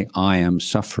 If you say I am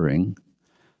suffering,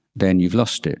 then you've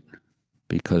lost it,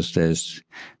 because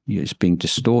it's being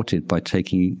distorted by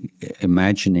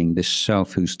imagining this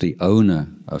self who's the owner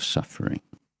of suffering.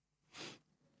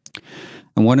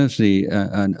 And one of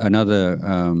another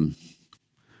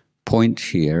point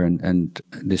here, and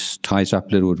this ties up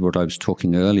a little with what I was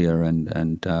talking earlier,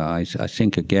 and I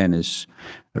think again is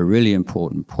a really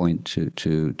important point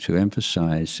to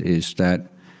emphasize, is that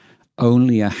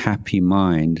only a happy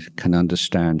mind can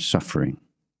understand suffering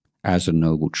as a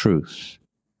noble truth.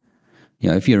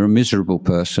 If you're a miserable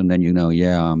person, then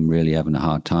yeah, I'm really having a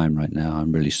hard time right now.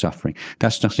 I'm really suffering.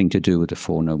 That's nothing to do with the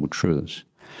Four Noble Truths.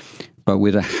 But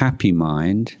with a happy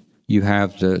mind, you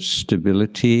have the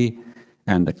stability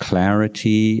and the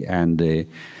clarity and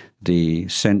the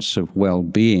sense of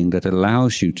well-being that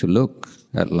allows you to look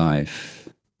at life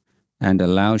and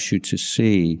allows you to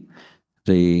see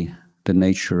the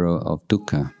nature of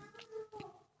dukkha.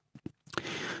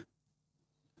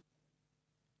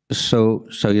 So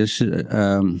this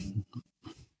the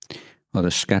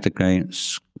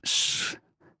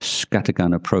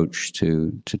scattergun approach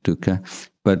to dukkha.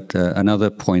 But another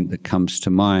point that comes to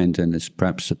mind, and is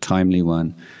perhaps a timely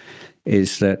one,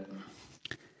 is that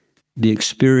the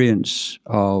experience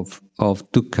of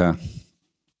dukkha,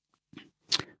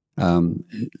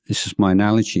 this is my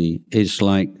analogy, is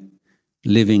like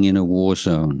living in a war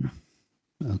zone.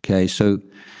 Okay, so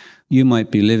you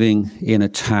might be living in a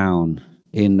town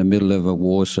in the middle of a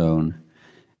war zone,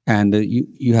 and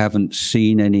you haven't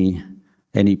seen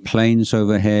any planes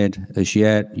overhead as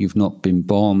yet. You've not been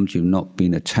bombed. You've not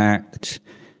been attacked.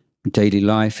 Daily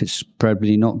life is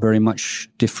probably not very much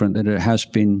different than it has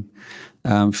been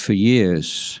for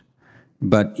years.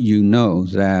 But you know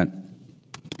that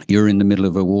you're in the middle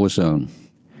of a war zone.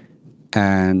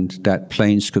 and that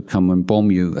planes could come and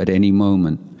bomb you at any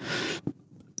moment.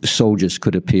 Soldiers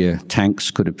could appear,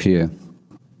 tanks could appear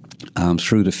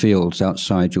through the fields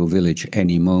outside your village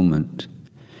any moment.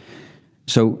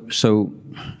 So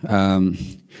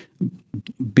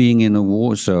being in a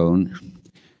war zone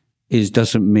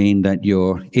doesn't mean that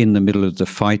you're in the middle of the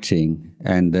fighting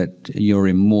and that you're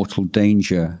in mortal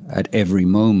danger at every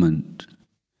moment.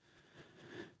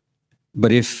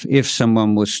 But if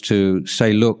someone was to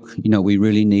say, look, we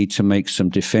really need to make some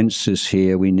defenses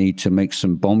here, we need to make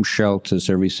some bomb shelters,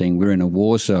 everything, we're in a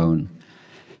war zone,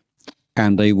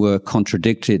 and they were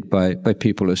contradicted by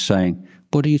people who are saying,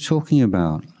 what are you talking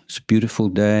about? It's a beautiful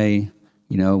day,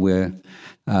 we're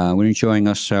enjoying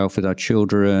ourselves with our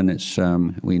children. It's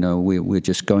we're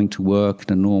just going to work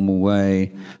in a normal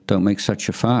way. Don't make such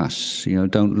a fuss.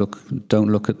 Don't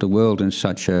look at the world in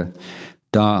such a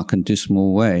dark and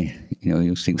dismal way.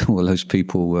 You think that all those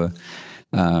people were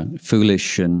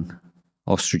foolish and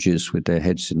ostriches with their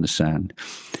heads in the sand.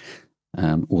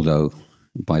 Although,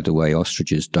 by the way,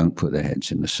 ostriches don't put their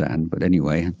heads in the sand. But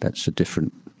anyway, that's a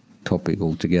different topic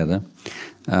altogether.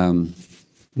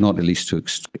 Not at least to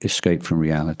escape from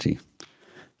reality.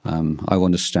 I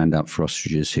want to stand up for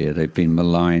ostriches here. They've been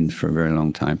maligned for a very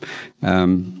long time.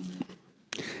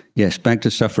 Yes, back to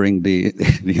suffering.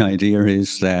 The idea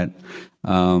is that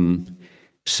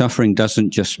suffering doesn't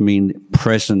just mean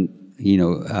present,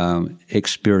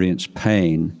 experience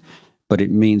pain, but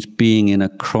it means being in a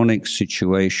chronic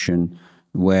situation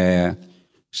where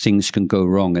things can go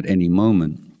wrong at any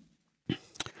moment.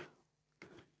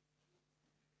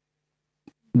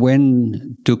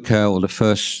 When dukkha, or the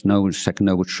second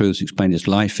noble truth, is explained as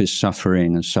life is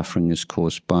suffering and suffering is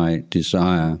caused by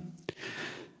desire,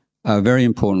 a very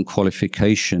important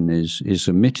qualification is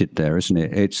omitted there, isn't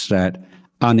it? It's that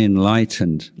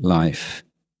unenlightened life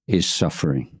is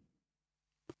suffering.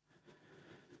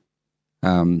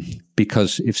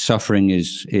 Because if suffering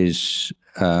is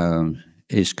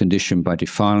conditioned by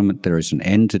defilement, there is an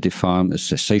end to defilement, a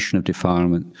cessation of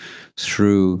defilement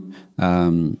through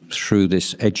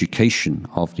this education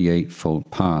of the Eightfold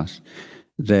Path,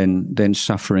 then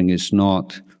suffering is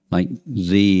not like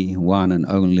the one and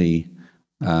only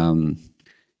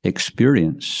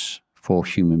experience for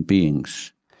human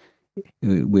beings.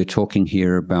 We're talking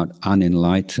here about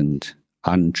unenlightened,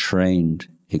 untrained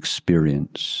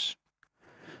experience.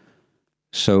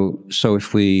 So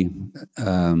if we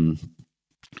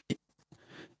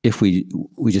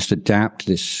just adapt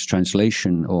this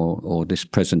translation or this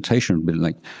presentation, a bit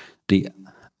like the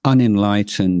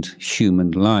unenlightened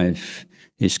human life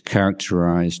is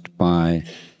characterized by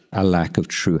a lack of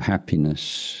true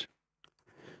happiness.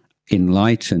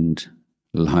 Enlightened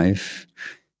life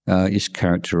is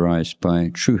characterized by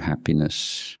true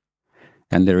happiness.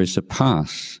 And there is a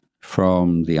path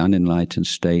from the unenlightened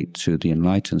state to the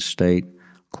enlightened state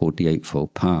called the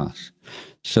Eightfold Path.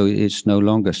 So it's no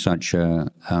longer such a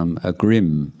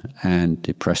grim and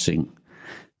depressing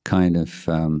kind of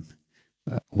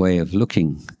way of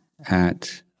looking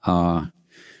at our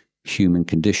human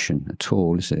condition at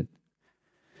all, is it?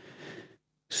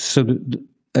 So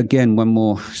again, one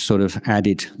more sort of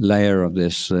added layer of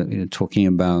this, talking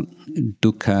about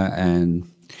dukkha and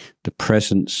the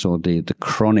presence or the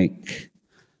chronic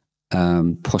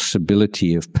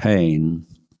possibility of pain,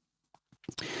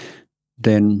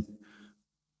 then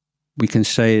we can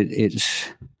say it's,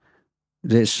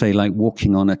 let's say, like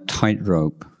walking on a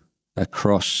tightrope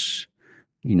across,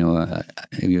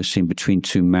 you've seen between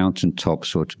two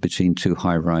mountaintops or between two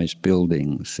high-rise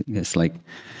buildings. It's like,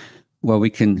 well, we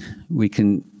can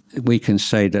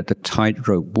say that the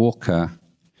tightrope walker,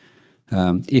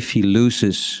 if he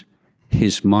loses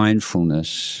his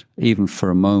mindfulness, even for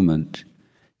a moment,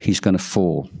 he's going to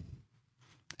fall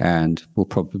and will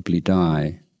probably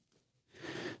die.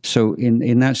 So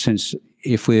in that sense,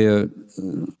 if we're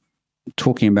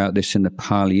talking about this in the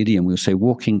Pali idiom, we'll say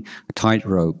walking a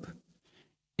tightrope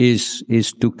is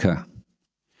dukkha.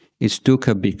 It's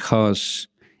dukkha because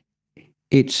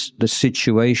the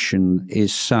situation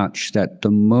is such that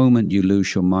the moment you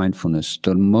lose your mindfulness,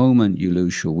 the moment you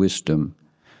lose your wisdom,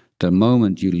 the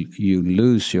moment you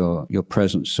lose your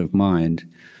presence of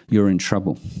mind, you're in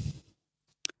trouble.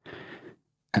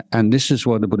 And this is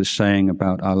what the Buddha is saying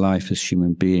about our life as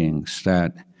human beings,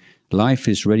 that life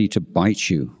is ready to bite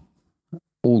you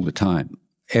all the time,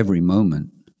 every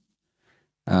moment.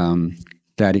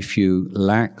 That if you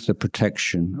lack the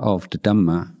protection of the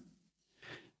Dhamma,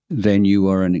 then you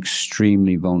are in an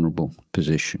extremely vulnerable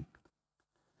position.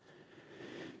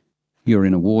 You're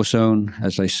in a war zone,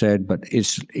 as I said, but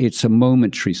it's a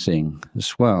momentary thing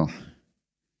as well.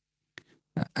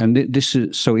 And this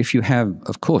is, so if you have,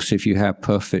 of course, if you have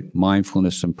perfect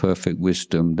mindfulness and perfect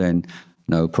wisdom, then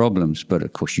no problems. But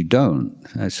of course you don't.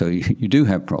 So you do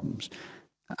have problems.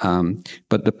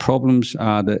 But the problems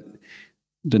are that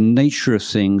the nature of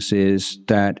things is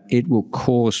that it will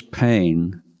cause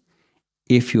pain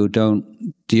if you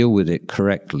don't deal with it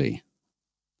correctly.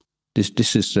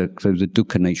 This is the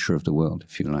dukkha nature of the world,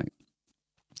 if you like.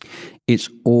 It's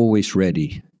always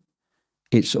ready.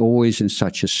 It's always in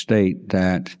such a state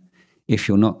that if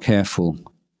you're not careful,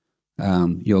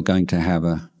 you're going to have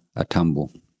a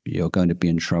tumble. You're going to be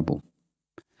in trouble.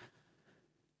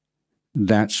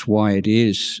 That's why it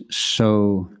is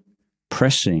so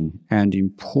pressing and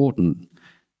important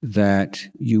that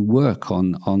you work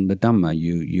on the Dhamma.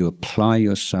 You apply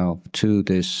yourself to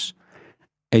this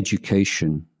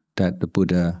education that the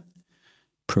Buddha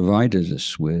provided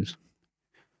us with,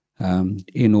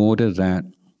 in order that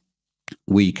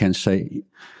we can say,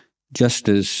 just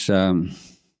as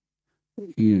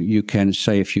you can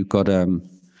say, if you've got a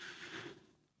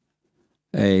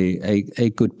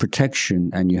good protection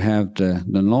and you have the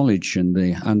knowledge and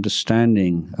the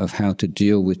understanding of how to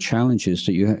deal with challenges,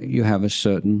 that you have a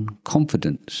certain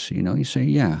confidence. You say,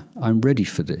 yeah, I'm ready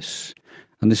for this.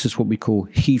 And this is what we call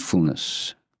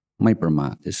heedfulness.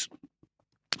 Maibrama.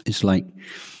 It's like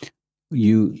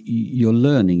you're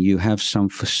learning, you have some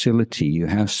facility, you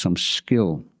have some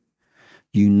skill,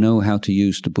 you know how to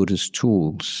use the Buddha's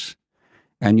tools,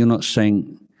 and you're not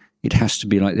saying it has to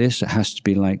be like this, it has to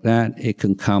be like that. It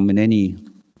can come in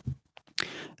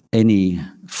any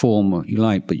form you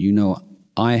like, but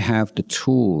I have the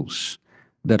tools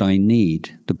that I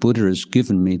need. The Buddha has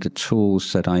given me the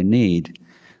tools that I need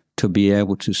to be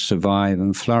able to survive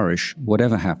and flourish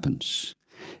whatever happens.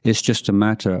 It's just a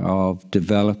matter of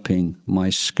developing my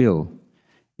skill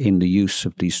in the use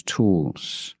of these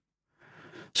tools.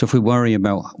 So if we worry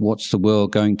about what's the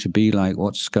world going to be like,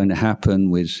 what's going to happen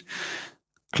with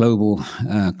global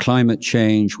climate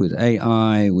change, with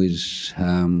AI, with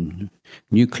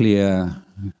nuclear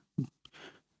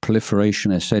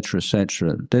proliferation, etc.,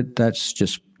 that's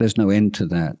just, there's no end to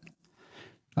that.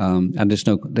 And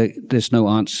there's no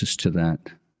answers to that.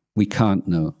 We can't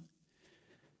know.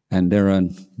 And there are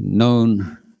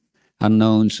known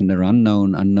unknowns, and there are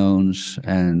unknown unknowns,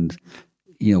 and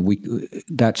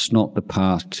that's not the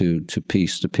path to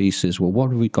peace. The peace is, well, what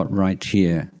have we got right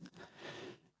here?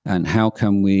 And how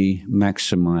can we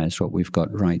maximize what we've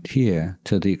got right here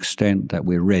to the extent that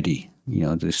we're ready?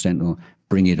 To the extent of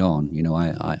bring it on.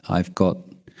 I've got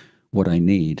what I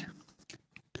need.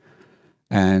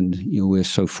 And we're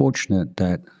so fortunate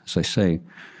that, as I say,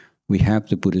 we have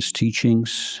the Buddhist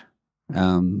teachings.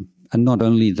 And not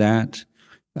only that,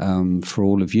 for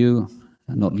all of you,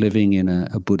 not living in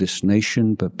a Buddhist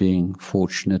nation, but being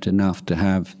fortunate enough to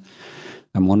have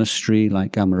a monastery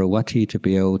like Amaravati to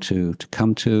be able to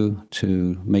come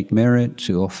to make merit,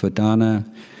 to offer dana,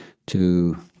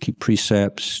 to keep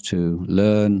precepts, to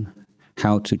learn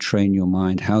how to train your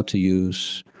mind, how to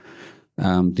use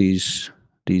these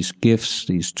gifts,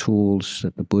 these tools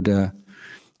that the Buddha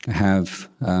have.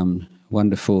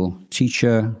 Wonderful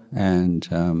teacher and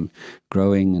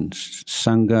growing and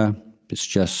sangha. It's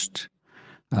just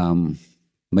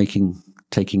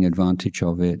taking advantage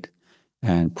of it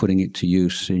and putting it to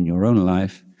use in your own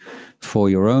life for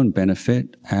your own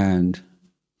benefit and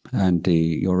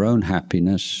your own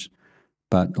happiness,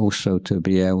 but also to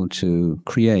be able to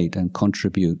create and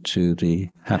contribute to the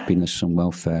happiness and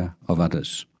welfare of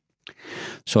others.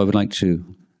 So I would like to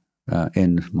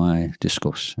end my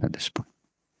discourse at this point.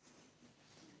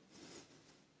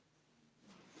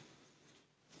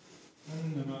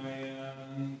 Namaste.